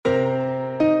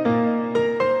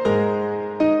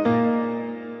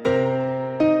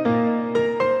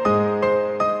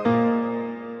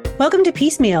Welcome to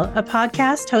Piecemeal, a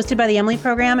podcast hosted by the Emily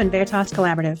Program and Veritas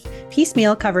Collaborative.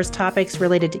 Piecemeal covers topics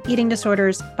related to eating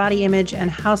disorders, body image,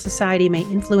 and how society may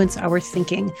influence our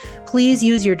thinking. Please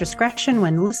use your discretion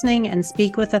when listening and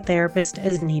speak with a therapist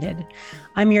as needed.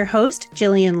 I'm your host,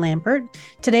 Jillian Lampert.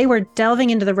 Today, we're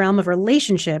delving into the realm of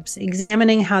relationships,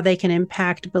 examining how they can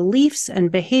impact beliefs and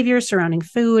behaviors surrounding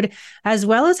food, as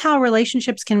well as how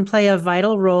relationships can play a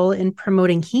vital role in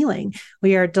promoting healing.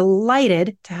 We are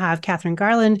delighted to have Kathryn,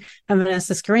 Garland, and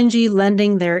Vanessa Scaringi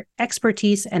lending their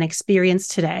expertise and experience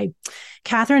today.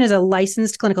 Kathryn is a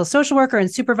licensed clinical social worker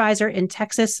and supervisor in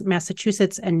Texas,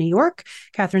 Massachusetts, and New York.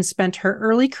 Kathryn spent her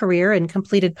early career and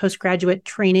completed postgraduate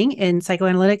training in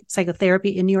psychoanalytic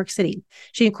psychotherapy in New York City.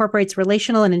 She incorporates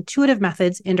relational and intuitive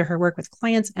methods into her work with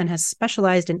clients and has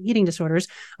specialized in eating disorders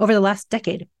over the last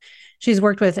decade. She's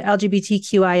worked with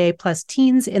LGBTQIA plus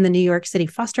teens in the New York City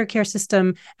foster care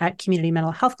system, at community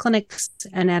mental health clinics,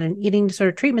 and at an eating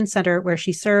disorder treatment center where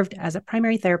she served as a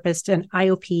primary therapist and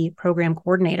IOP program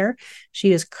coordinator.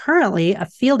 She is currently a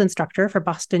field instructor for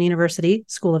Boston University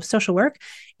School of Social Work,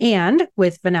 and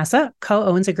with Vanessa,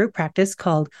 co-owns a group practice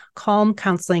called Calm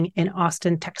Counseling in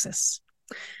Austin, Texas.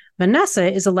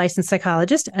 Vanessa is a licensed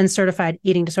psychologist and certified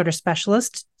eating disorder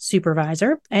specialist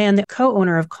supervisor and the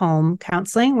co-owner of Calm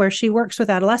Counseling, where she works with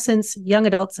adolescents, young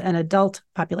adults, and adult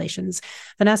populations.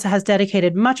 Vanessa has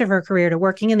dedicated much of her career to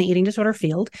working in the eating disorder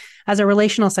field. As a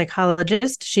relational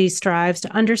psychologist, she strives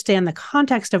to understand the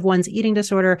context of one's eating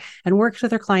disorder and works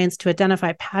with her clients to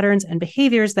identify patterns and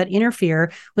behaviors that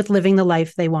interfere with living the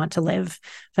life they want to live.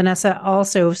 Vanessa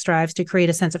also strives to create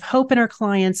a sense of hope in her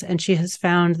clients, and she has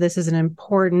found this is an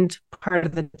important part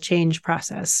of the change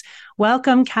process.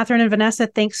 Welcome, Kathryn and Vanessa.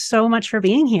 Thanks so much for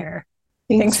being here.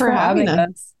 Thanks for having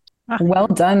us. Well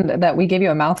done that we gave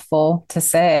you a mouthful to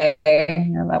say.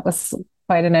 That was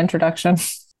quite an introduction.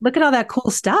 Look at all that cool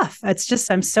stuff. It's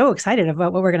just, I'm so excited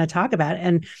about what we're going to talk about.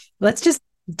 And let's just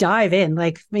dive in.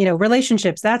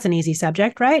 Relationships, that's an easy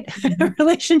subject, right? Mm-hmm.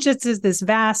 Relationships is this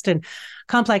vast and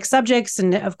complex subjects.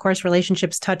 And of course,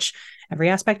 relationships touch every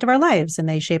aspect of our lives, and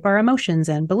they shape our emotions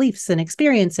and beliefs and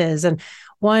experiences. And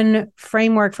one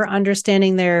framework for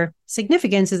understanding their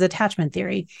significance is attachment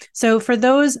theory. So for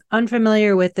those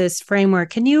unfamiliar with this framework,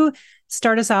 can you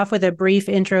start us off with a brief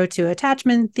intro to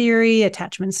attachment theory,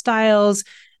 attachment styles,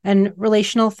 and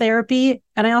relational therapy?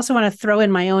 And I also want to throw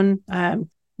in my own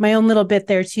little bit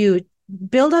there too.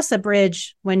 Build us a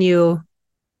bridge when you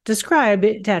describe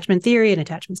attachment theory and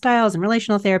attachment styles and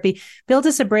relational therapy. Build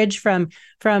us a bridge from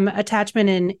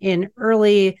attachment in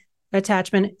early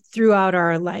attachment throughout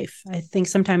our life. I think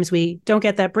sometimes we don't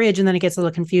get that bridge and then it gets a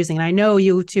little confusing. And I know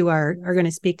you two are going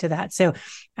to speak to that. So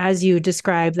as you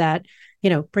describe that,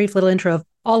 brief little intro of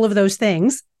all of those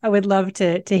things, I would love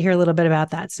to hear a little bit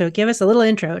about that. So give us a little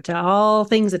intro to all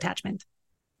things attachment.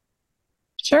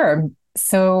 Sure.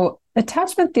 So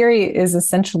attachment theory is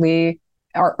essentially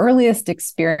our earliest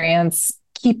experience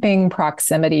keeping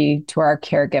proximity to our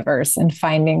caregivers and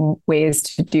finding ways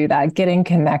to do that, getting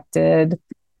connected,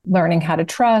 learning how to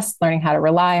trust, learning how to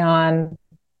rely on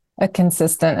a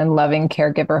consistent and loving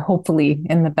caregiver, hopefully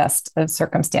in the best of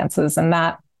circumstances. And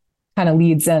that kind of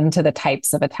leads into the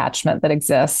types of attachment that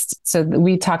exist. So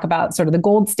we talk about sort of the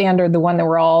gold standard, the one that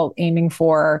we're all aiming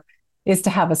for is to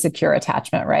have a secure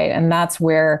attachment, right? And that's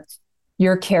where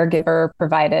your caregiver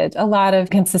provided a lot of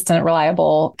consistent,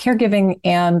 reliable caregiving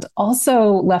and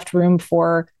also left room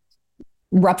for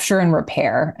rupture and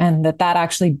repair, and that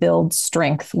actually builds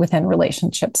strength within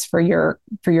relationships for your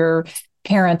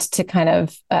parent to kind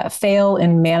of fail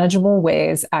in manageable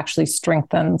ways actually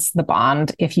strengthens the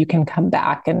bond if you can come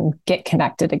back and get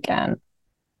connected again.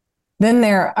 Then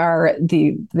there are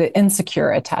the insecure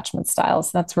attachment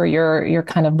styles. That's where you're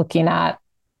kind of looking at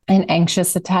an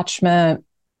anxious attachment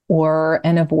or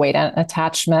an avoidant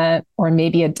attachment, or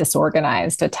maybe a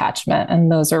disorganized attachment. And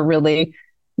those are really,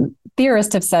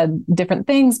 theorists have said different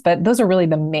things, but those are really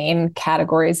the main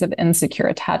categories of insecure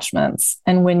attachments.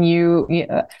 And when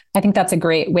I think that's a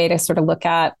great way to sort of look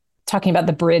at talking about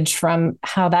the bridge from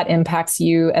how that impacts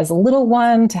you as a little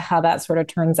one to how that sort of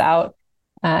turns out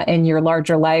in your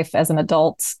larger life as an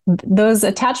adult. Those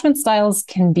attachment styles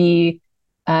can be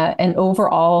an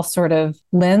overall sort of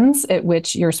lens at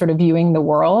which you're sort of viewing the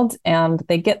world. And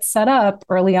they get set up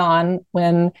early on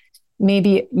when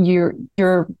maybe your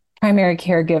primary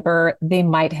caregiver, they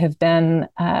might have been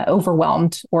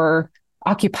overwhelmed or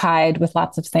occupied with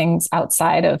lots of things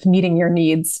outside of meeting your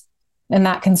needs. And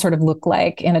that can sort of look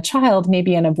like in a child,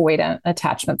 maybe an avoidant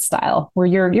attachment style, where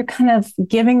you're kind of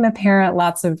giving the parent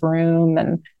lots of room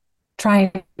and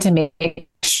trying to make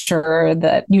sure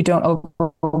that you don't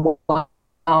overwhelm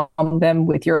them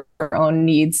with your own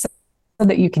needs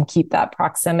that you can keep that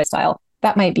proximity style.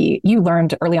 That might be, you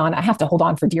learned early on, I have to hold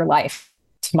on for dear life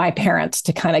to my parent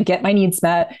to kind of get my needs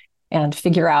met and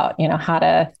figure out,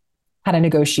 how to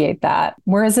negotiate that.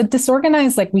 Whereas a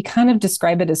disorganized, like we kind of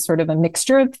describe it as sort of a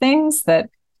mixture of things that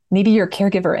maybe your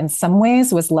caregiver in some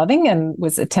ways was loving and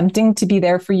was attempting to be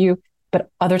there for you, but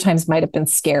other times might have been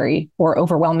scary or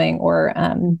overwhelming or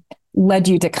led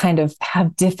you to kind of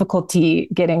have difficulty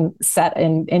getting set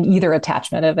in either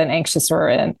attachment of an anxious or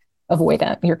an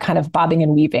avoidant. You're kind of bobbing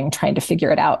and weaving, trying to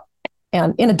figure it out.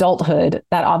 And in adulthood,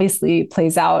 that obviously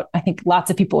plays out. I think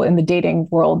lots of people in the dating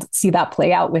world see that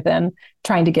play out within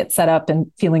trying to get set up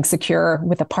and feeling secure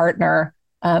with a partner.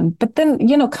 But then,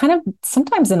 kind of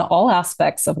sometimes in all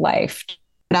aspects of life.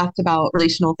 I asked about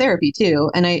relational therapy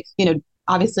too. And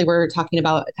obviously we're talking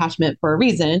about attachment for a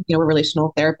reason. We're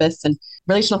relational therapists, and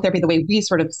relational therapy, the way we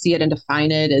sort of see it and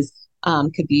define it is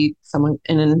could be someone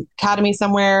in an academy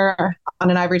somewhere on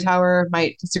an ivory tower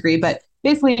might disagree, but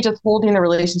basically just holding the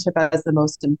relationship as the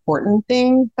most important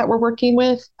thing that we're working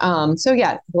with.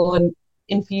 We'll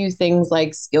infuse things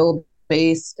like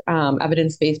skill-based,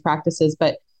 evidence-based practices,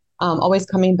 but always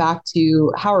coming back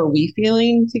to how are we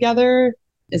feeling together?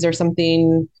 Is there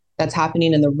something that's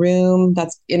happening in the room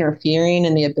that's interfering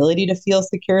in the ability to feel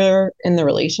secure in the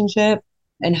relationship?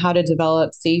 And how to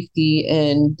develop safety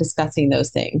in discussing those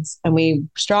things. And we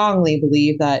strongly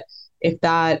believe that if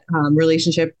that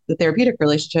relationship, the therapeutic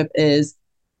relationship, is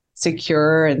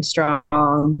secure and strong,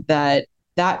 that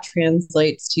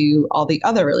translates to all the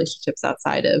other relationships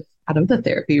outside of the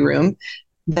therapy room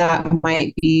that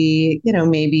might be,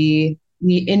 maybe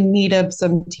in need of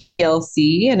some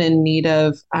TLC and in need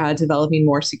of developing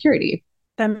more security.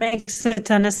 That makes a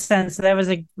ton of sense. It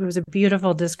was a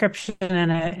beautiful description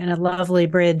and a lovely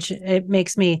bridge. It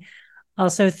makes me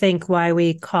also think why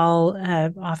we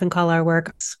often call our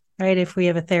work, right? If we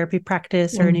have a therapy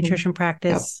practice or a nutrition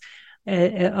practice,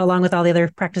 along with all the other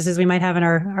practices we might have in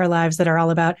our lives that are all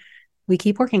about, we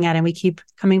keep working at it and we keep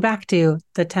coming back to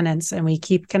the tenets and we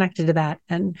keep connected to that.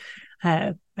 And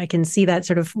I can see that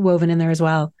sort of woven in there as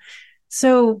well.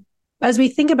 So as we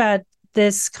think about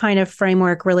this kind of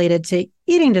framework related to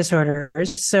eating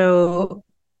disorders, so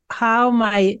how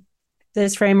might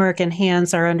this framework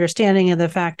enhance our understanding of the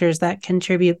factors that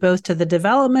contribute both to the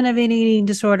development of an eating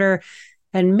disorder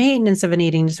and maintenance of an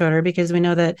eating disorder? Because we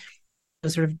know that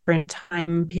those sort of bring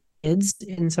time periods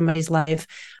in somebody's life.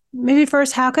 Maybe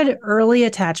first, how could early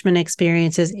attachment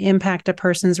experiences impact a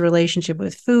person's relationship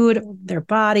with food, their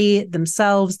body,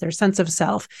 themselves, their sense of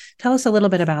self? Tell us a little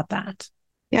bit about that.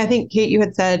 Yeah, I think, Kate, you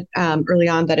had said early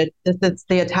on that it's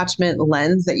the attachment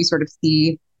lens that you sort of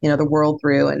see, the world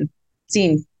through, and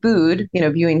seeing food,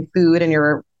 viewing food and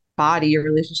your body, your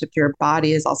relationship to your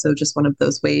body is also just one of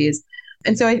those ways.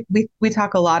 And so we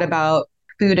talk a lot about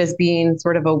food as being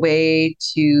sort of a way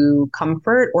to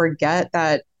comfort or get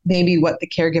that maybe what the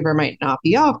caregiver might not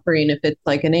be offering. If it's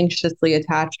like an anxiously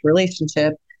attached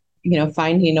relationship,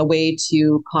 finding a way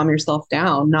to calm yourself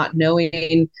down, not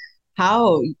knowing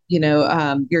how,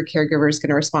 your caregiver is going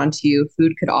to respond to you.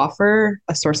 Food could offer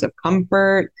a source of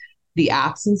comfort. The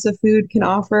absence of food can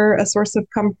offer a source of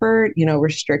comfort,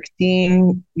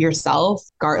 restricting yourself,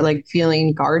 like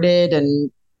feeling guarded and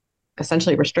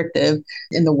essentially restrictive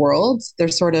in the world.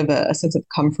 There's sort of a sense of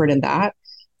comfort in that.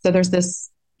 So there's this,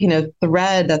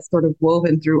 thread that's sort of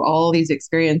woven through all these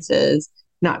experiences,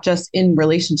 not just in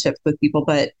relationships with people,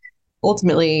 but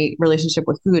ultimately relationship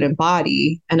with food and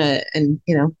body, and an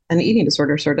eating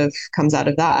disorder sort of comes out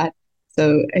of that.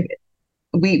 So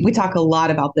we talk a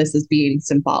lot about this as being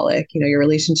symbolic. Your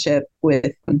relationship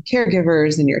with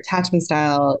caregivers and your attachment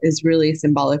style is really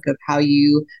symbolic of how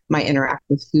you might interact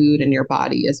with food and your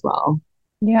body as well.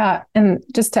 Yeah. And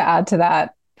just to add to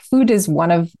that, food is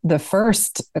one of the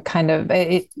first kind of,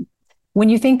 when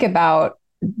you think about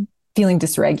feeling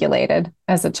dysregulated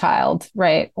as a child,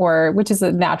 right? Or which is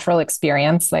a natural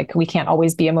experience. Like we can't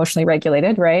always be emotionally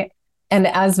regulated, right? And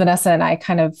as Vanessa and I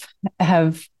kind of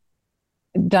have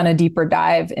done a deeper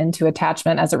dive into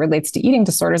attachment as it relates to eating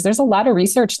disorders, there's a lot of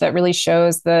research that really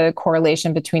shows the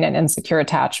correlation between an insecure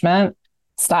attachment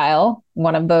style,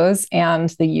 one of those, and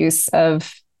the use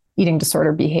of eating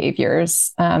disorder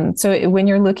behaviors. So when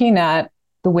you're looking at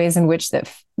the ways in which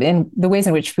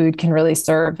food can really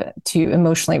serve to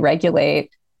emotionally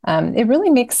regulate, it really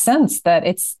makes sense that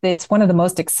it's one of the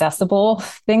most accessible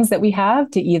things that we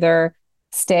have to either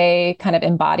stay kind of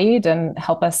embodied and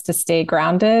help us to stay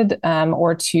grounded,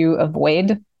 or to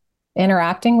avoid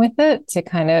interacting with it, to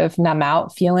kind of numb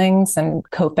out feelings and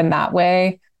cope in that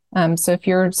way. So if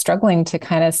you're struggling to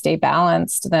kind of stay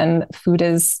balanced, then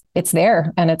it's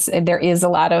there. And there is a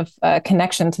lot of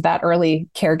connection to that early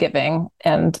caregiving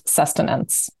and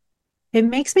sustenance. It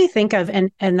makes me think of,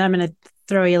 and I'm going to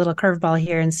throw you a little curveball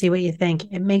here and see what you think.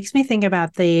 It makes me think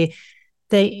about the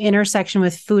intersection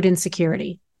with food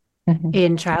insecurity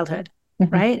in childhood.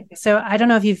 Right. So I don't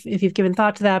know if you've given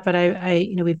thought to that, but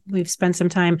we've spent some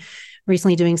time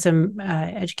recently doing some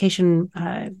education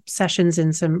sessions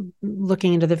and some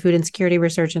looking into the food insecurity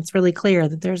research. And it's really clear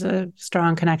that there's a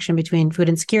strong connection between food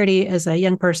insecurity as a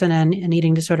young person and an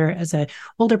eating disorder as an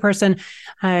older person.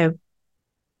 Where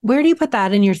do you put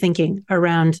that in your thinking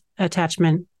around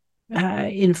attachment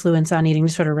influence on eating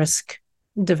disorder risk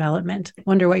development?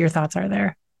 Wonder what your thoughts are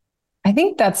there. I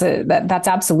think that's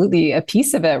absolutely a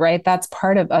piece of it, right? That's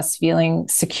part of us feeling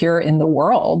secure in the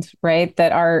world, right?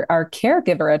 That our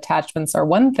caregiver attachments are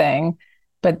one thing,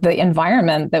 but the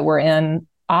environment that we're in,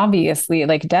 obviously,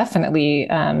 like definitely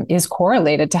is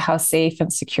correlated to how safe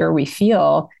and secure we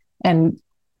feel, and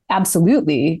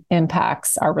absolutely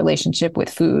impacts our relationship with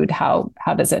food. How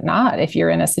does it not? If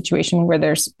you're in a situation where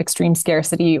there's extreme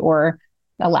scarcity or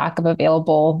a lack of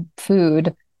available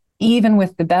food, even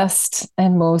with the best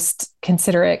and most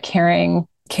considerate, caring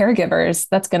caregivers,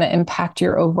 that's going to impact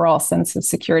your overall sense of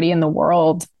security in the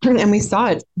world. And we saw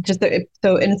it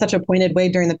so in such a pointed way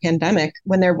during the pandemic,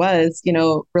 when there was,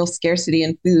 real scarcity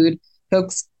in food,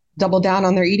 folks doubled down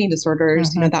on their eating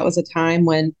disorders. That was a time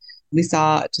when we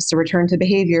saw just a return to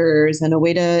behaviors and a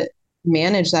way to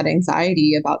manage that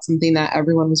anxiety about something that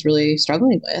everyone was really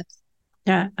struggling with.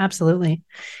 Yeah, absolutely.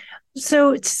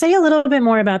 So say a little bit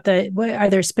more about are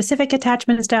there specific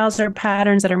attachment styles or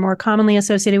patterns that are more commonly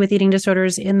associated with eating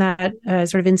disorders in that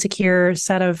sort of insecure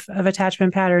set of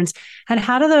attachment patterns? And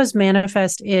how do those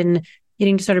manifest in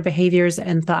eating disorder behaviors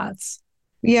and thoughts?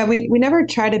 Yeah, we never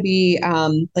try to be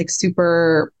like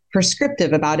super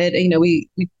prescriptive about it. We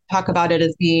talk about it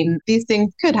as being these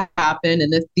things could happen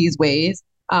in these ways.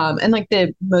 And like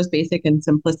the most basic and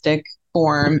simplistic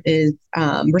form is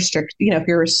restrict. If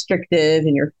you're restrictive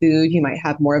in your food, you might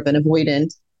have more of an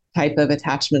avoidant type of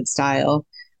attachment style,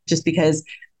 just because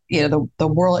the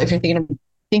world. If you're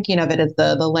thinking of it as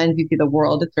the lens you see the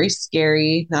world, it's very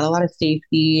scary, not a lot of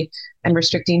safety, and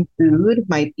restricting food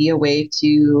might be a way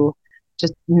to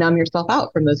just numb yourself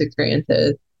out from those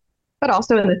experiences. But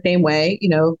also in the same way,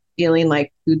 feeling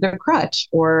like food's a crutch,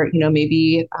 or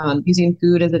maybe using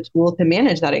food as a tool to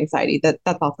manage that anxiety. That's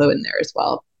also in there as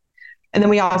well. And then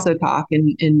we also talk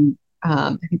in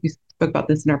I think we spoke about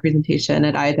this in our presentation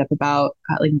at IADEP about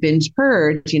like binge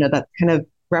purge. That's kind of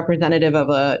representative of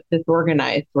a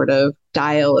disorganized sort of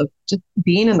style of just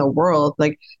being in the world.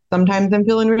 Like sometimes I'm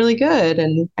feeling really good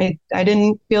and I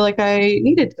didn't feel like I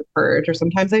needed to purge, or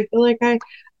sometimes I feel like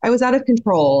I was out of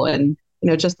control, and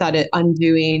just that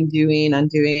undoing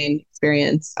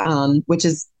experience, which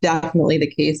is definitely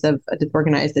the case of a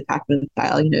disorganized attachment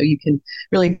style. You can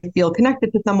really feel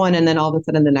connected to someone, and then all of a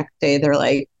sudden the next day they're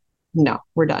like, no,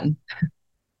 we're done.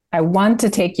 I want to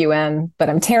take you in, but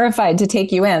I'm terrified to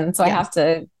take you in. So I have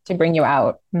to bring you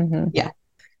out. Mm-hmm. Yeah.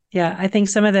 Yeah. I think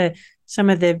some of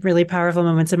the really powerful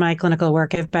moments in my clinical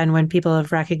work have been when people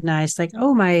have recognized like,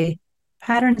 oh, my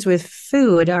patterns with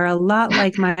food are a lot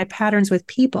like my patterns with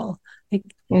people. Like,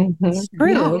 it's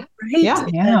true, right?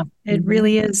 Yeah. It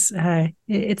really is.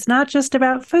 It's not just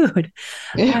about food.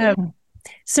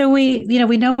 So we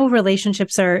know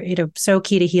relationships are, so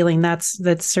key to healing.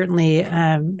 That's certainly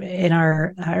in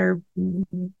our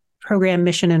program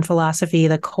mission and philosophy,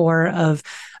 the core of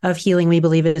healing, we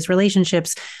believe, is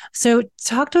relationships. So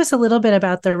talk to us a little bit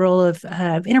about the role of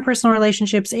interpersonal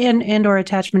relationships and or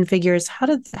attachment figures.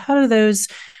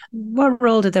 What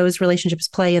role do those relationships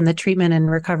play in the treatment and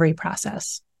recovery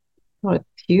process? Oh, it's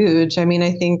huge. I mean,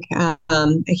 I think I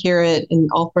hear it in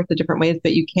all sorts of different ways,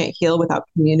 but you can't heal without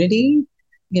community.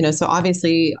 So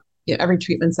obviously, every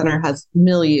treatment center has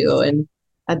milieu, and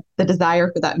the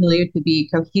desire for that milieu to be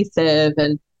cohesive.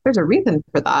 And there's a reason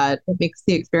for that. It makes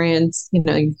the experience,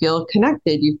 you feel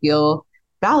connected, you feel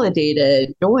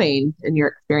validated, joined in your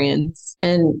experience.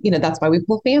 And, that's why we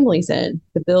pull families in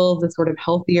to build this sort of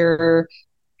healthier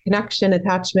connection,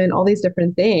 attachment, all these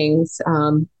different things,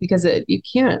 because you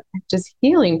can't just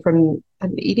healing from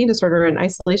an eating disorder in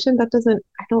isolation. I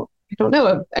don't know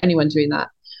of anyone doing that.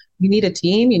 You need a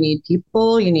team, you need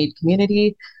people, you need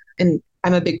community. And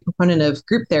I'm a big proponent of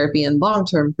group therapy and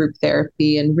long-term group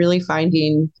therapy, and really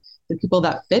finding the people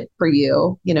that fit for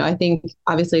you. I think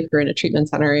obviously if you're in a treatment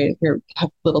center, you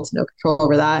have little to no control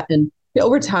over that. And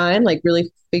over time, like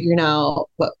really figuring out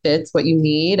what fits, what you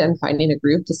need, and finding a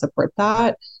group to support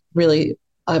that, really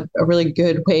a really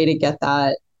good way to get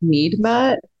that need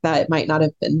met that might not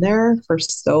have been there for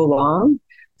so long.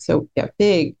 So yeah,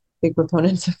 big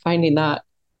proponents of finding that.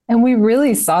 And we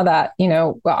really saw that,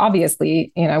 well,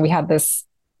 obviously, we had this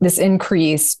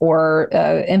increase or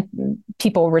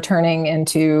people returning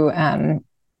into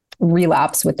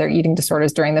relapse with their eating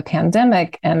disorders during the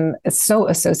pandemic. And it's so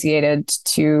associated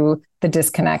to the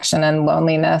disconnection and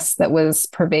loneliness that was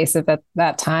pervasive at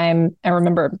that time. I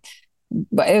remember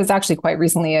it was actually quite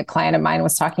recently, a client of mine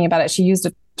was talking about it. She used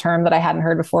a term that I hadn't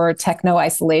heard before, techno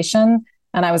isolation.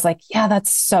 And I was like, yeah,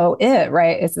 that's so it,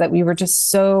 right? It's that we were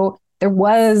just so, there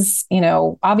was,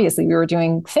 obviously we were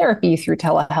doing therapy through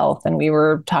telehealth and we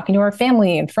were talking to our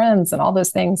family and friends and all those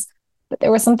things, but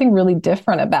there was something really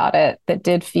different about it that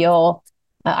did feel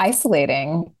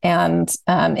isolating. And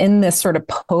in this sort of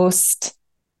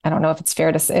I don't know if it's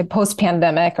fair to say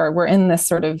post-pandemic, or we're in this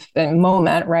sort of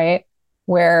moment, right?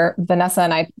 Where Vanessa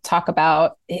and I talk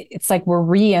about, it's like we're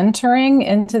re-entering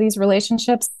into these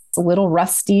relationships, a little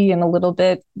rusty and a little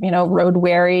bit, road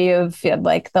weary of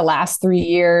like the last 3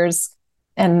 years,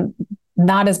 and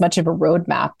not as much of a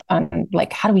roadmap on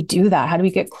like, how do we do that? How do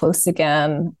we get close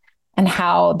again? And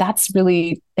how that's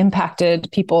really impacted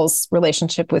people's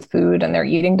relationship with food and their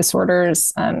eating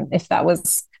disorders. If that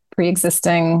was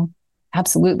pre-existing,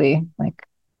 absolutely, like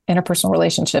interpersonal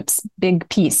relationships, big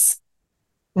piece.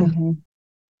 Mm-hmm.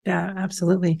 Yeah,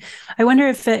 absolutely. I wonder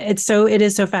if it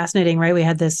is so fascinating, right? We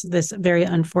had this very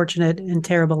unfortunate and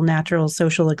terrible natural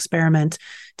social experiment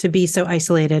to be so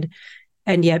isolated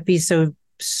and yet be so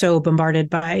bombarded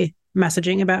by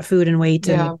messaging about food and weight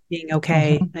and being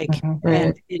okay,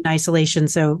 and in isolation.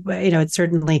 So, it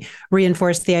certainly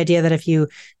reinforced the idea that if you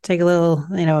take a little,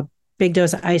 a big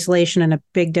dose of isolation and a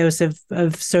big dose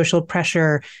of social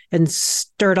pressure and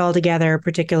stir it all together,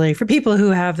 particularly for people who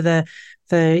have the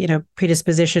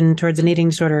predisposition towards an eating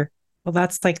disorder, well,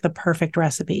 that's like the perfect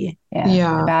recipe.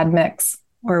 Yeah. Bad mix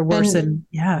or worsen.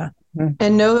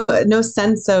 And no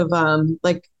sense of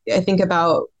like, I think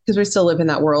about, because we still live in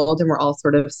that world and we're all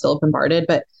sort of still bombarded,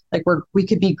 but like we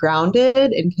could be grounded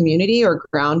in community or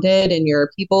grounded in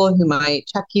your people who might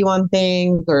check you on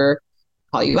things or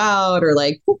call you out or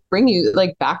like bring you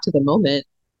like back to the moment.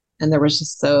 And there was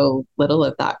just so little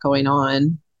of that going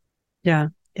on. Yeah.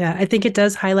 I think it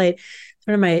does highlight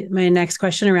sort of my next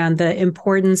question around the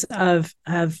importance of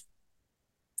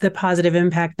the positive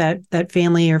impact that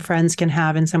family or friends can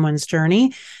have in someone's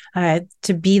journey,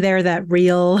 to be there, that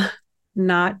real,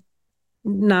 not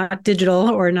digital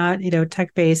or not,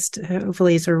 tech-based,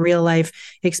 hopefully sort of real life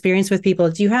experience with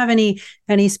people. Do you have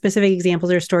any specific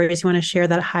examples or stories you want to share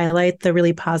that highlight the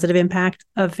really positive impact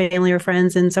of family or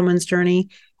friends in someone's journey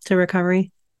to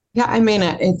recovery? Yeah, I mean,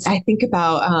 I think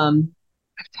about,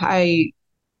 I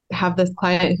have this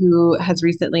client who has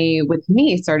recently with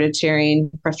me started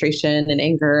sharing frustration and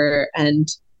anger and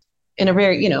in a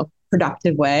very,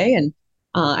 productive way. And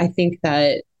I think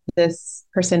that this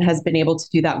person has been able to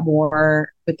do that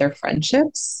more with their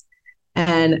friendships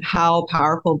and how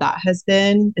powerful that has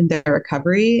been in their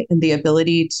recovery and the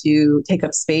ability to take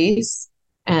up space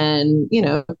and,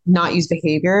 not use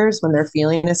behaviors when they're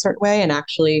feeling a certain way and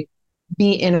actually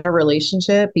be in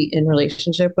relationship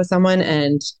with someone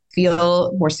and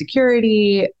feel more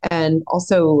security and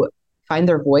also find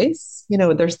their voice.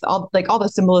 There's all the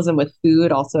symbolism with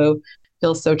food also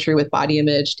feels so true with body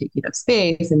image, taking up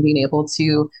space and being able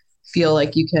to feel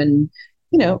like you can,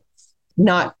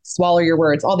 not swallow your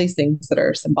words, all these things that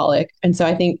are symbolic. And so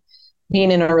I think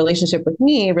being in a relationship with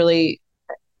me really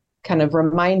kind of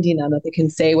reminding them that they can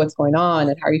say what's going on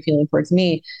and how are you feeling towards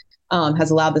me,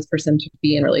 has allowed this person to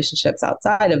be in relationships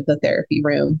outside of the therapy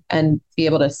room and be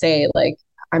able to say like,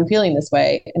 I'm feeling this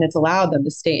way. And it's allowed them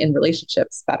to stay in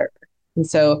relationships better. And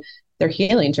so their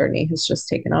healing journey has just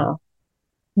taken off.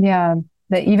 Yeah.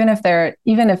 That even if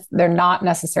they're not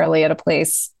necessarily at a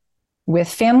place with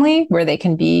family where they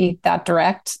can be that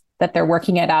direct, that they're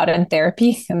working it out in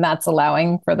therapy. And that's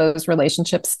allowing for those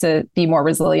relationships to be more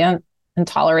resilient and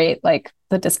tolerate like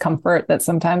the discomfort that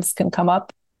sometimes can come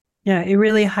up. Yeah, it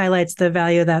really highlights the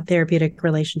value of that therapeutic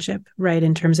relationship, right?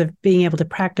 In terms of being able to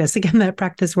practice, again, that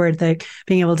practice word, that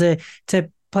being able to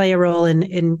play a role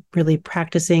in really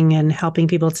practicing and helping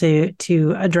people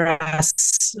to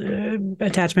address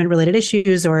attachment related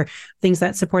issues or things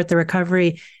that support the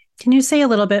recovery. Can you say a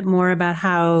little bit more about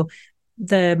how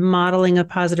the modeling of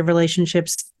positive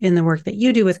relationships in the work that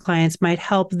you do with clients might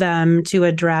help them to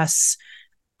address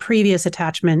previous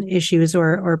attachment issues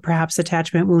or perhaps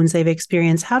attachment wounds they've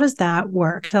experienced? How does that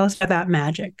work? Tell us about that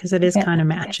magic, because it is kind of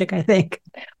magic, I think.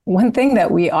 One thing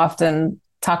that we often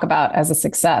talk about as a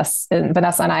success, and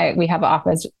Vanessa and I, we have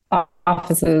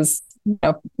offices,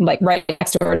 like right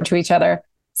next door to each other.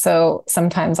 So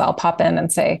sometimes I'll pop in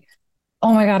and say,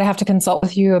 oh my God, I have to consult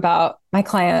with you about my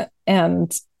client.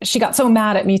 And she got so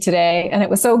mad at me today. And it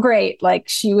was so great. Like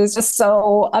she was just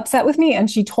so upset with me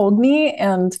and she told me,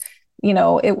 and,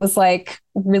 it was like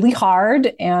really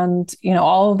hard. And,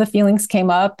 all of the feelings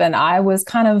came up and I was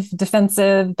kind of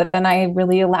defensive, but then I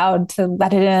really allowed to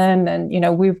let it in.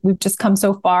 And, we've just come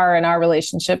so far in our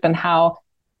relationship, and how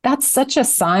that's such a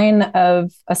sign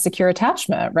of a secure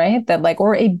attachment, right? That like,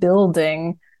 or a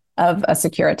building of a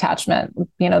secure attachment,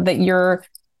 that your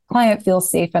client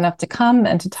feels safe enough to come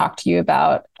and to talk to you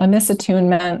about a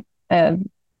misattunement,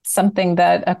 something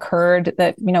that occurred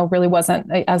that, really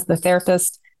wasn't, as the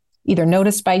therapist, either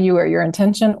noticed by you or your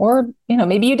intention, or,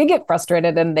 maybe you did get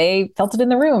frustrated and they felt it in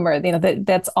the room, or,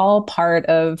 that's all part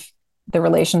of the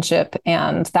relationship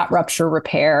and that rupture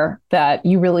repair that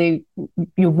you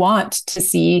want to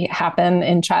see happen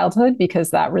in childhood, because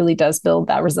that really does build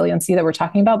that resiliency that we're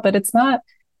talking about. But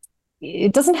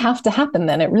it doesn't have to happen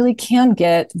then. It really can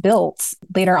get built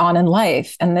later on in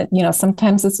life. And that,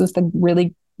 sometimes it's with a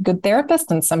really good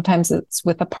therapist and sometimes it's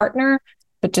with a partner,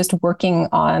 but just working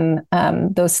on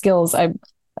those skills. An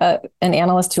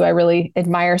analyst who I really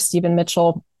admire, Stephen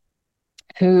Mitchell,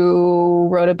 who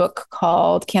wrote a book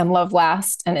called Can Love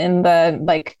Last? And in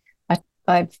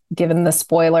I've given the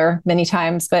spoiler many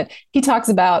times, but he talks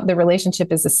about the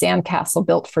relationship as a sandcastle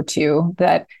built for two,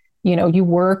 that, you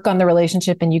work on the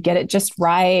relationship and you get it just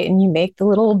right. And you make the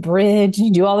little bridge,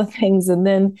 you do all the things. And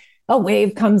then a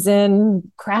wave comes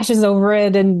in, crashes over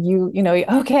it. And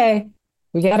okay,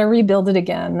 we got to rebuild it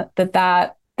again.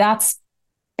 That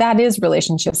is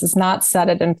relationships. It's not set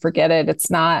it and forget it. It's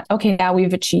not, okay, now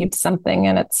we've achieved something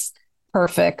and it's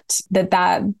perfect.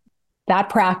 That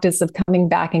practice of coming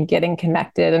back and getting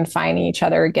connected and finding each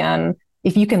other again,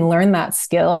 if you can learn that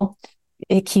skill,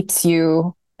 it keeps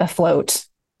you afloat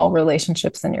all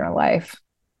relationships in your life.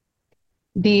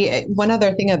 The one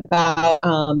other thing about,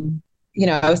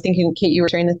 I was thinking, Kate, you were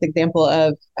sharing this example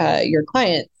of your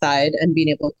client side and being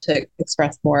able to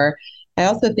express more. I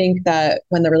also think that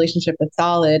when the relationship is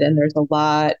solid and there's a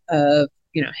lot of,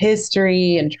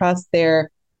 history and trust there,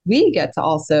 we get to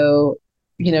also,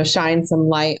 shine some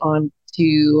light on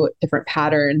to different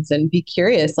patterns and be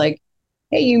curious, like,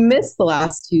 hey, you missed the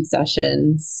last two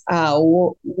sessions.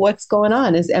 What's going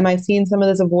on? Am I seeing some of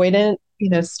this avoidant,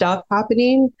 stuff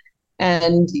happening?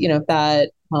 And, if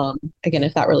that, again,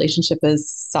 if that relationship is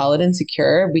solid and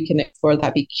secure, we can explore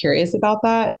that, be curious about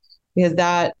that, because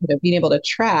that, being able to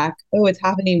track, oh, it's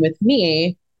happening with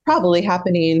me, probably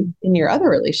happening in your other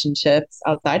relationships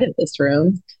outside of this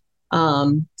room.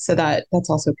 So that's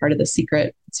also part of the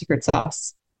secret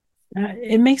sauce.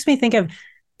 It makes me think of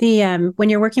the when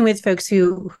you're working with folks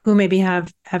who maybe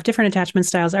have different attachment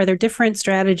styles. Are there different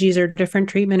strategies or different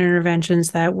treatment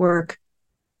interventions that work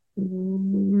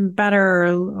better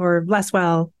or less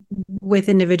well with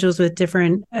individuals with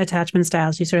different attachment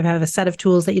styles? You sort of have a set of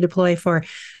tools that you deploy for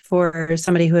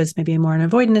somebody who has maybe more an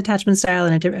avoidant attachment style,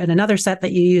 and another set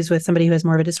that you use with somebody who has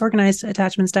more of a disorganized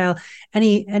attachment style.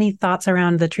 Any thoughts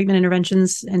around the treatment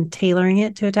interventions and tailoring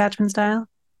it to attachment style?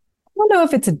 I don't know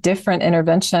if it's a different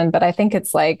intervention, but I think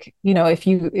it's like,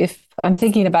 if I'm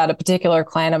thinking about a particular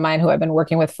client of mine who I've been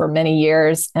working with for many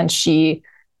years, and she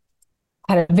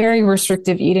had a very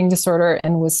restrictive eating disorder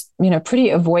and was, pretty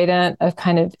avoidant of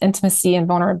kind of intimacy and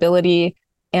vulnerability.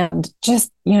 And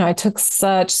just, I took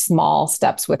such small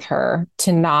steps with her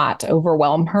to not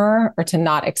overwhelm her or to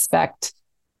not expect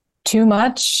too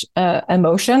much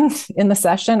emotion in the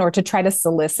session, or to try to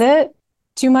solicit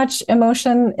too much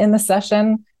emotion in the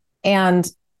session. And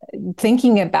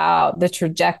thinking about the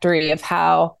trajectory of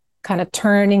how kind of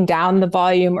turning down the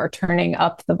volume or turning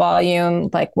up the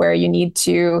volume, like where you need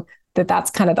to,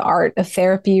 that's kind of the art of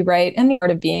therapy, right? And the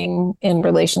art of being in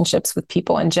relationships with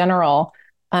people in general.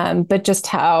 But just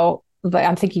how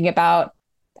I'm thinking about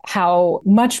how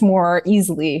much more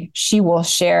easily she will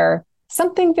share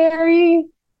something very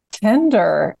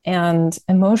tender and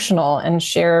emotional and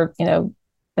share,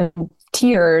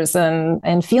 tears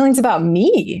and feelings about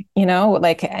me,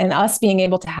 and us being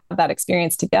able to have that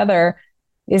experience together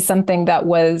is something that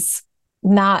was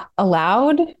not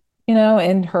allowed,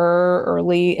 in her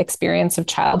early experience of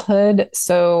childhood.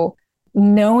 So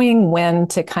knowing when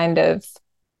to kind of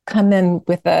come in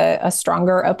with a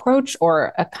stronger approach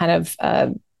or a kind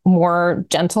of more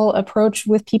gentle approach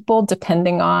with people,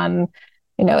 depending on,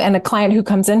 and a client who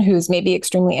comes in who's maybe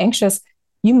extremely anxious,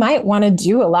 you might want to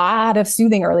do a lot of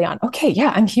soothing early on. Okay,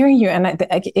 yeah, I'm hearing you. And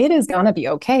it is going to be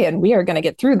okay. And we are going to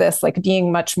get through this, like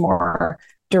being much more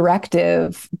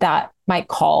directive, that might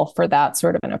call for that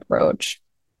sort of an approach.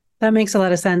 That makes a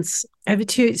lot of sense. I have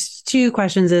two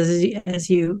questions as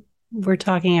you were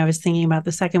talking, I was thinking about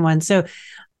the second one. So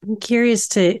I'm curious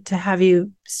to have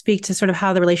you speak to sort of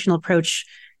how the relational approach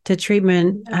to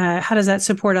treatment, how does that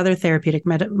support other therapeutic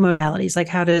modalities? Like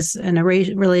how does a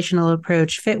relational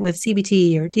approach fit with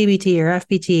CBT or DBT or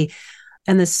FBT?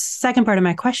 And the second part of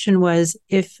my question was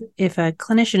if a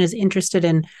clinician is interested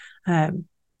in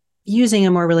using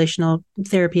a more relational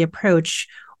therapy approach,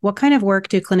 what kind of work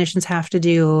do clinicians have to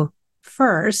do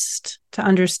first to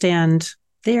understand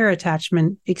their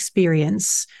attachment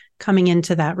experience coming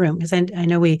into that room? Because I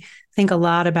know we think a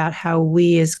lot about how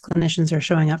we as clinicians are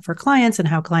showing up for clients and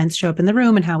how clients show up in the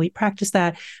room and how we practice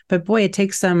that. But boy, it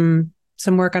takes some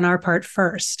work on our part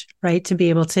first, right? To be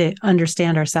able to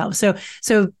understand ourselves.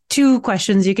 So two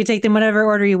questions, you could take them whatever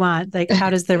order you want. Like how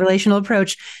does the relational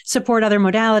approach support other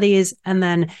modalities? And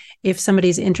then if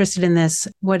somebody's interested in this,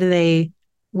 what do they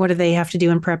have to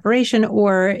do in preparation?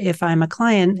 Or if I'm a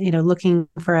client, looking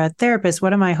for a therapist,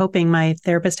 what am I hoping my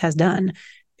therapist has done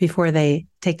before they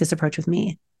take this approach with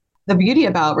me? The beauty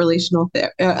about a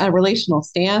relational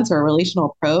stance or a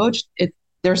relational approach,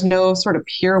 there's no sort of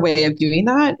pure way of doing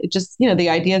that. It just, the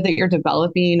idea that you're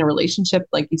developing a relationship,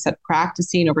 like you said,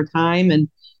 practicing over time. And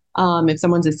if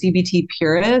someone's a CBT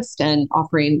purist and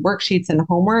offering worksheets and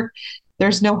homework,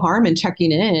 there's no harm in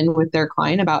checking in with their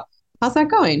client about how's that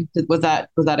going? Was that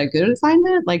a good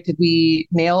assignment? Like, did we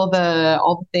nail all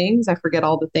the things? I forget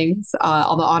all the things,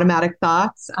 all the automatic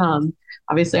thoughts.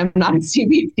 Obviously, I'm not a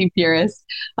CBT purist,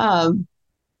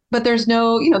 but there's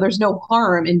no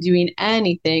harm in doing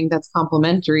anything that's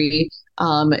complementary.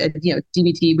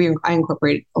 DBT, I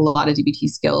incorporate a lot of DBT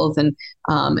skills,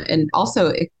 and also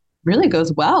it really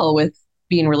goes well with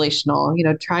being relational.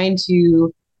 Trying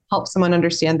to help someone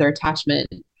understand their attachment,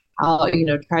 how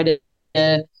try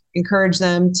to encourage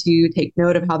them to take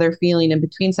note of how they're feeling in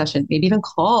between session, maybe even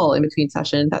call in between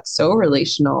session. That's so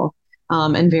relational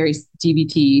and very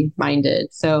DBT minded.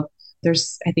 So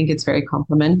I think it's very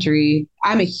complementary.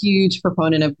 I'm a huge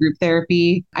proponent of group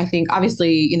therapy. I think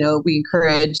obviously, we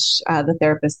encourage the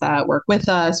therapists that work with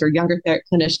us or younger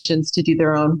clinicians to do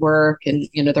their own work and,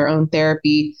 their own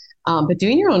therapy. But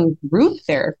doing your own group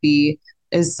therapy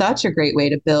is such a great way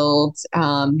to build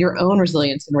your own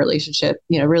resilience in a relationship,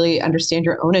 really understand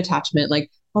your own attachment. Like,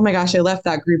 oh my gosh, I left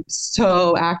that group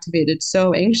so activated,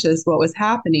 so anxious, what was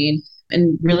happening?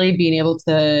 And really being able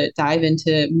to dive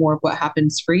into more of what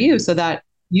happens for you so that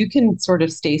you can sort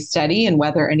of stay steady and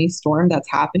weather any storm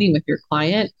that's happening with your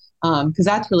client. Because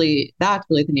that's really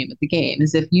the name of the game,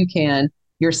 is if you can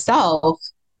yourself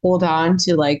hold on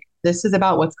to like, this is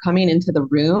about what's coming into the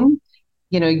room,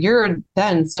 you're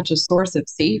then such a source of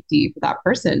safety for that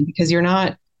person because you're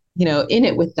not, in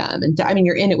it with them. And I mean,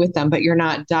 you're in it with them, but you're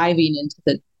not diving into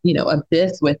the,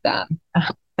 abyss with them.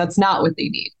 That's not what they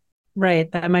need.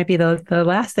 Right. That might be the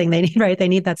last thing they need, right? They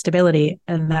need that stability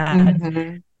and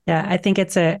that. Yeah, I think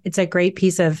it's a great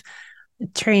piece of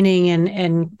training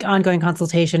and ongoing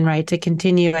consultation, right? To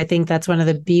continue. I think that's one of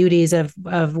the beauties of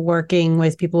working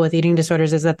with people with eating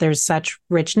disorders is that there's such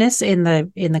richness in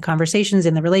the conversations,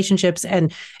 in the relationships,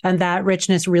 and that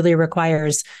richness really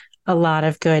requires a lot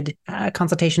of good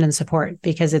consultation and support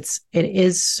because it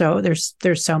is so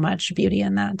there's so much beauty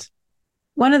in that.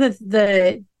 One of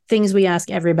the things we ask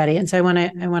everybody, and so I want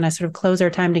to sort of close our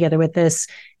time together with this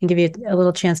and give you a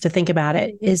little chance to think about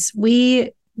it, is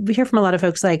we hear from a lot of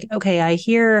folks like, okay, I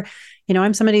hear,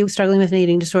 I'm somebody who's struggling with an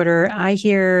eating disorder. I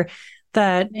hear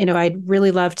that, I'd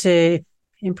really love to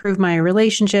improve my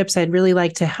relationships. I'd really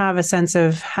like to have a sense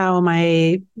of how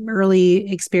my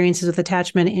early experiences with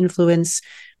attachment influence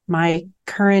my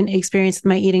current experience with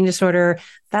my eating disorder.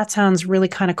 That sounds really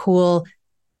kind of cool.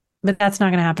 But that's not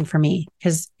going to happen for me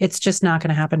because it's just not going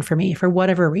to happen for me for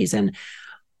whatever reason.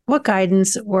 What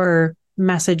guidance or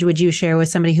message would you share with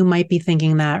somebody who might be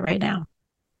thinking that right now?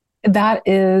 That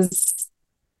is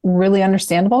really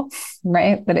understandable,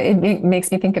 right? But it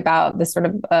makes me think about this sort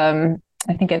of,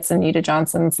 I think it's Anita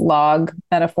Johnson's log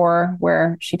metaphor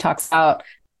where she talks about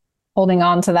holding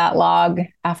on to that log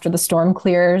after the storm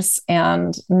clears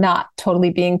and not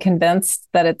totally being convinced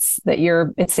that it's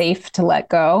safe to let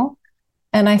go.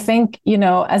 And I think,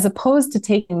 as opposed to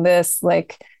taking this,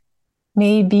 like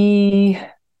maybe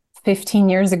 15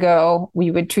 years ago,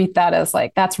 we would treat that as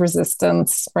like, that's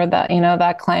resistance or that,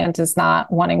 that client is not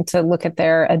wanting to look at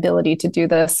their ability to do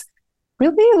this.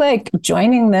 Really like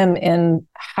joining them in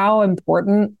how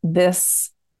important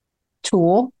this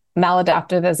tool,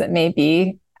 maladaptive as it may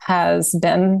be, has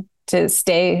been to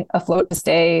stay afloat, to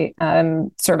stay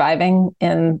surviving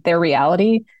in their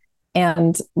reality.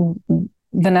 And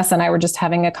Vanessa and I were just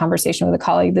having a conversation with a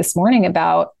colleague this morning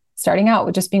about starting out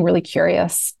with just being really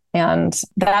curious And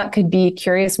that could be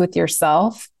curious with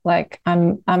yourself. Like,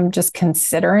 I'm just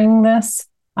considering this.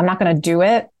 I'm not going to do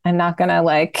it. I'm not going to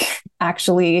like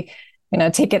actually,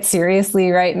 take it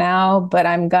seriously right now, but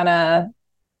I'm going to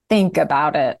think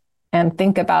about it and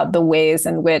think about the ways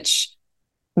in which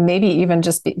maybe even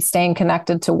just staying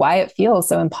connected to why it feels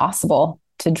so impossible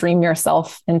to dream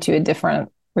yourself into a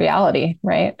different reality,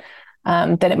 right?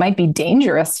 That it might be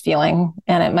dangerous feeling,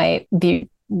 and it might be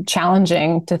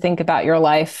challenging to think about your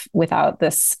life without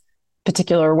this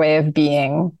particular way of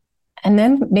being. And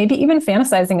then maybe even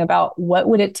fantasizing about what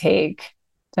would it take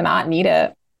to not need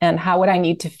it, and how would I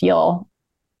need to feel?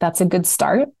 That's a good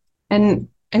start. And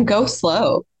go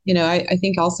slow. I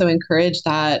think also encourage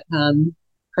that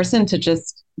person to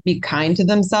just be kind to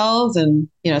themselves and,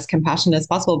 as compassionate as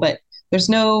possible. But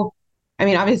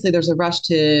obviously there's a rush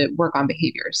to work on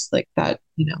behaviors like that,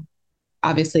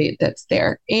 obviously that's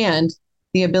there. And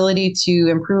the ability to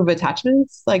improve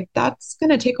attachments, like that's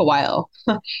going to take a while.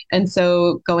 And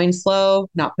so going slow,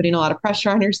 not putting a lot of pressure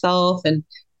on yourself, and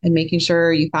making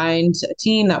sure you find a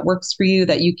team that works for you,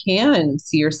 that you can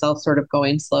see yourself sort of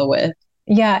going slow with.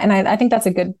 Yeah. And I think that's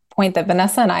a good point that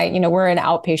Vanessa and I, we're in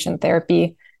outpatient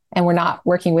therapy and we're not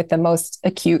working with the most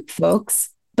acute folks.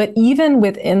 But even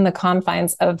within the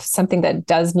confines of something that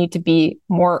does need to be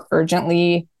more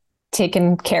urgently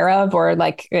taken care of or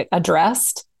like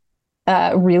addressed,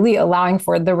 really allowing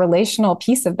for the relational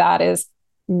piece of that is,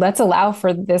 let's allow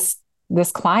for this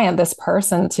client, this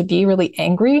person, to be really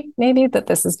angry, maybe that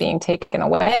this is being taken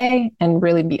away, and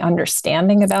really be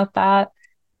understanding about that,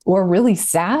 or really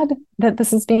sad that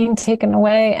this is being taken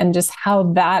away, and just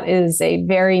how that is a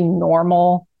very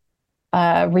normal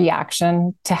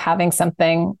reaction to having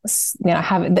something,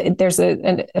 there's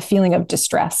a feeling of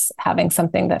distress, having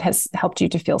something that has helped you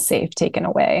to feel safe taken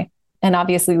away. And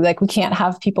obviously, like, we can't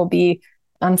have people be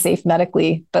unsafe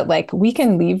medically, but like, we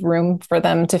can leave room for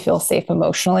them to feel safe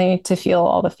emotionally, to feel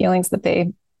all the feelings that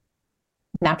they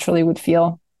naturally would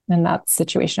feel in that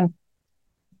situation.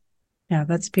 Yeah,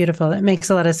 that's beautiful. That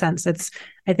makes a lot of sense.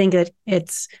 I think that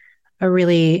it's a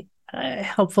really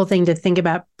helpful thing to think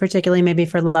about, particularly maybe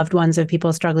for loved ones of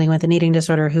people struggling with an eating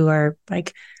disorder who are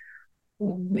like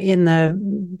in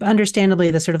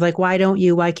understandably the sort of like, why don't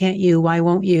you, why can't you, why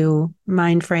won't you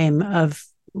mind frame of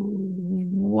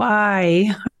why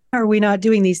are we not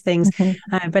doing these things?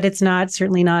 Mm-hmm. But it's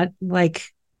certainly not like,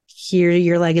 here,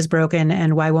 your leg is broken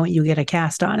and why won't you get a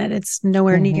cast on it? It's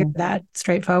nowhere near that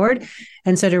straightforward.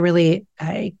 And so to really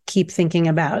keep thinking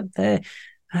about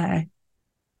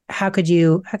how could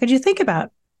you think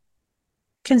about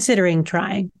considering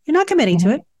trying? You're not committing to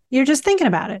it. You're just thinking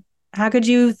about it. How could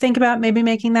you think about maybe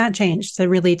making that change to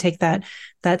really take that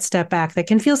step back? That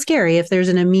can feel scary if there's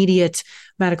an immediate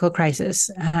medical crisis.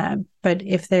 But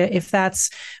if that's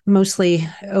mostly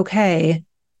okay,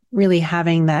 really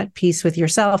having that peace with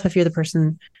yourself, if you're the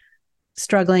person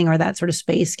struggling, or that sort of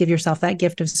space, give yourself that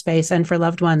gift of space. And for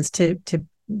loved ones to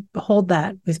hold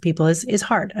that with people is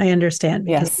hard. I understand,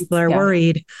 because people are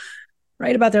worried,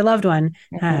 right, about their loved one.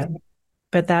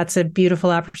 But that's a beautiful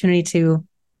opportunity to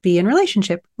be in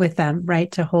relationship with them,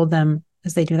 right? To hold them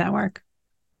as they do that work.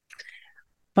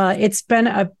 Well, it's been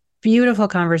a beautiful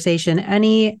conversation.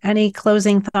 Any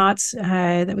closing thoughts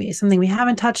something we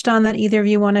haven't touched on that either of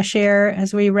you want to share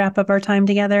as we wrap up our time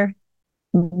together?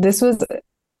 This was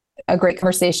a great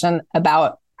conversation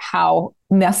about how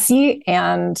messy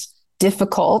and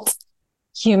difficult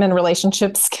human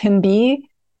relationships can be,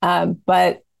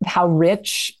 but how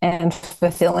rich and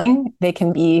fulfilling they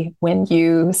can be when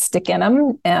you stick in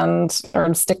them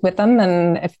or stick with them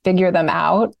and figure them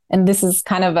out. And this is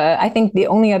kind of I think the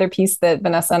only other piece that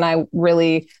Vanessa and I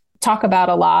really talk about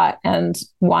a lot and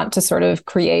want to sort of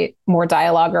create more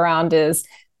dialogue around is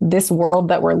this world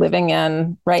that we're living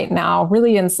in right now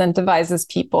really incentivizes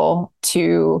people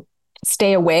to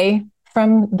stay away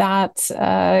from that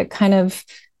kind of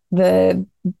the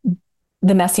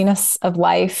messiness of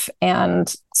life,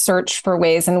 and search for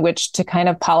ways in which to kind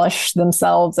of polish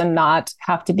themselves and not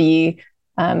have to be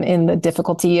in the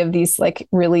difficulty of these like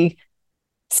really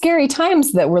scary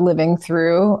times that we're living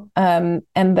through, and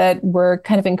that we're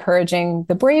kind of encouraging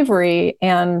the bravery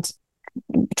and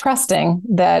trusting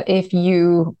that if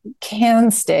you can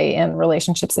stay in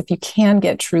relationships, if you can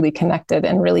get truly connected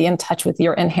and really in touch with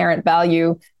your inherent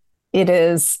value,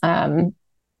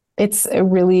 it's a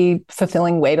really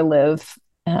fulfilling way to live.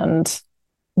 And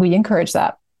we encourage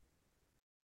that.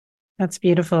 That's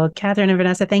beautiful. Kathryn and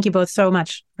Vanessa, thank you both so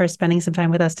much for spending some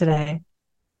time with us today.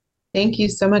 Thank you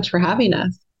so much for having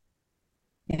us.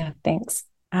 Yeah, thanks.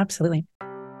 Absolutely.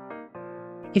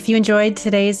 If you enjoyed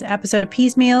today's episode of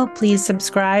Piecemeal, please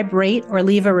subscribe, rate, or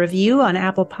leave a review on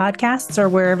Apple Podcasts or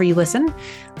wherever you listen.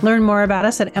 Learn more about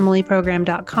us at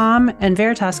emilyprogram.com and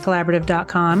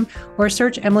veritascollaborative.com, or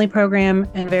search Emily Program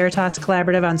and Veritas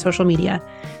Collaborative on social media.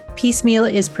 Piecemeal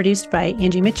is produced by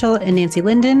Angie Mitchell and Nancy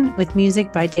Linden, with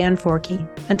music by Dan Forkey.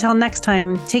 Until next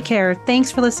time, take care. Thanks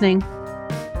for listening.